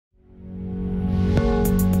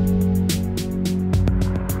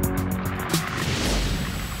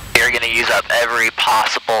use up every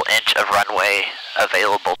possible inch of runway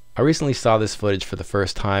available. I recently saw this footage for the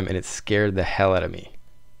first time and it scared the hell out of me.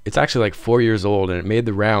 It's actually like 4 years old and it made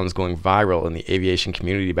the rounds going viral in the aviation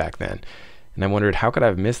community back then. And I wondered, how could I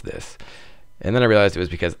have missed this? And then I realized it was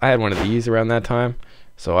because I had one of these around that time,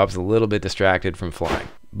 so I was a little bit distracted from flying.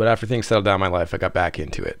 But after things settled down in my life, I got back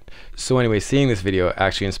into it. So anyway, seeing this video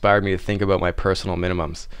actually inspired me to think about my personal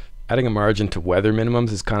minimums. Adding a margin to weather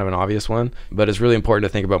minimums is kind of an obvious one, but it's really important to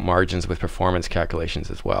think about margins with performance calculations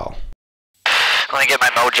as well. Let me get my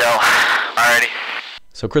mojo. Alrighty.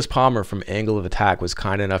 So Chris Palmer from Angle of Attack was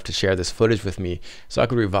kind enough to share this footage with me so I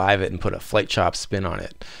could revive it and put a flight shop spin on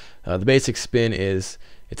it. The basic spin is,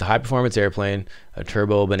 it's a high performance airplane, a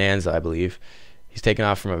turbo Bonanza I believe. He's taken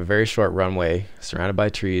off from a very short runway, surrounded by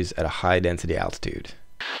trees at a high density altitude.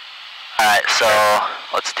 Alright, so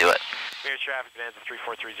let's do it.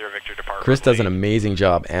 Chris does an amazing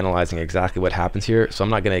job analyzing exactly what happens here, so I'm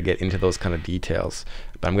not going to get into those kind of details,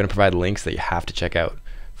 but I'm going to provide links that you have to check out.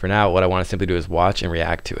 For now, what I want to simply do is watch and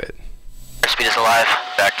react to it. Airspeed is alive.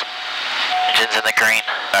 Backed. Engine's in the green.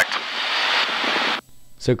 Backed.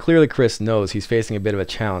 So clearly Chris knows he's facing a bit of a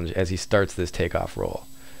challenge as he starts this takeoff roll.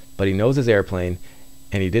 But he knows his airplane,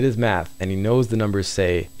 and he did his math, and he knows the numbers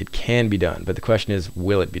say it can be done, but the question is,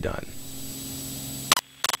 will it be done?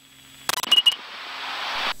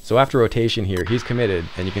 So after rotation here, he's committed,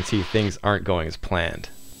 and you can see things aren't going as planned.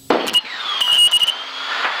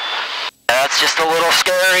 That's just a little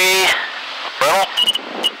scary. Well,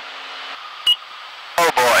 oh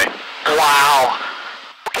boy. Wow.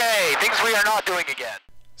 Okay, things we are not doing again.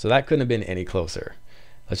 So that couldn't have been any closer.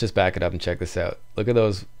 Let's just back it up and check this out. Look at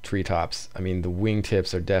those treetops. I mean, the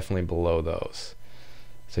wingtips are definitely below those.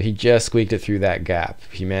 So he just squeaked it through that gap.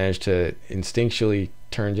 He managed to instinctually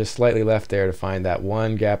turn just slightly left there to find that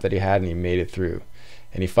one gap that he had, and he made it through.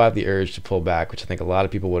 And he fought the urge to pull back, which I think a lot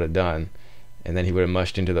of people would have done, and then he would have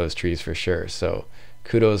mushed into those trees for sure. So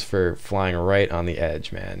kudos for flying right on the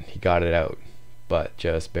edge, man. He got it out, but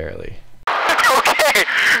just barely. Okay,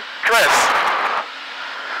 Chris.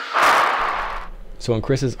 So in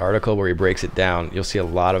Chris's article where he breaks it down, you'll see a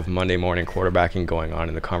lot of Monday morning quarterbacking going on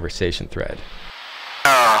in the conversation thread.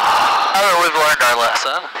 I think we've learned our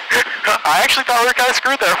lesson. I actually thought we were kind of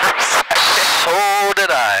screwed there for a second. So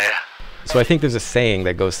did I. So I think there's a saying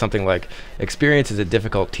that goes something like, experience is a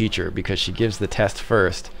difficult teacher because she gives the test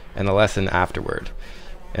first and the lesson afterward.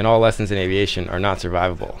 And all lessons in aviation are not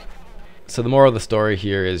survivable. So the moral of the story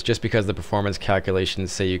here is, just because the performance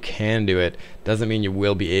calculations say you can do it doesn't mean you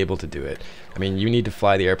will be able to do it. I mean, you need to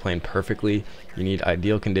fly the airplane perfectly. You need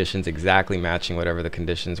ideal conditions exactly matching whatever the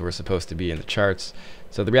conditions were supposed to be in the charts.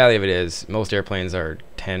 So the reality of it is, most airplanes are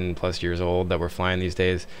 10 plus years old that we're flying these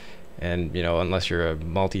days. And, you know, unless you're a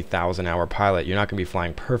multi-thousand hour pilot, you're not going to be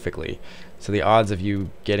flying perfectly. So the odds of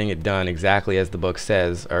you getting it done exactly as the book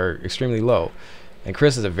says are extremely low. And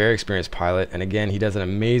Chris is a very experienced pilot, and again, he does an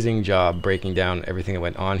amazing job breaking down everything that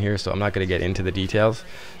went on here, so I'm not going to get into the details.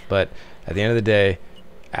 But at the end of the day,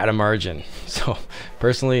 add a margin. So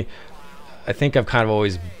personally, I think I've kind of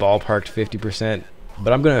always ballparked 50%,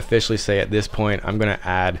 but I'm going to officially say at this point, I'm going to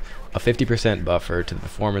add a 50% buffer to the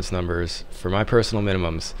performance numbers for my personal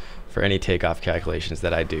minimums for any takeoff calculations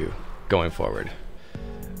that I do going forward.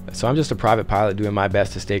 So I'm just a private pilot doing my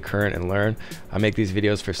best to stay current and learn. I make these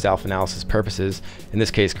videos for self-analysis purposes. In this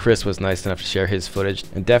case, Chris was nice enough to share his footage.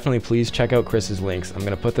 And definitely please check out Chris's links. I'm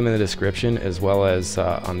going to put them in the description as well as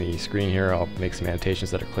on the screen here. I'll make some annotations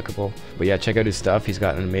that are clickable. But yeah, check out his stuff. He's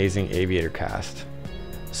got an amazing Aviatorcast.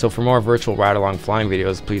 So for more virtual ride-along flying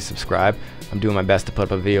videos, please subscribe. I'm doing my best to put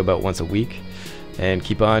up a video about once a week. And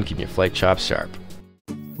keep on keeping your flight chops sharp.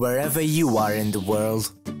 Wherever you are in the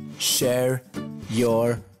world, share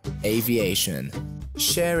your aviation.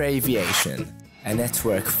 Share Aviation, a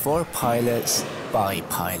network for pilots by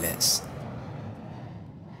pilots.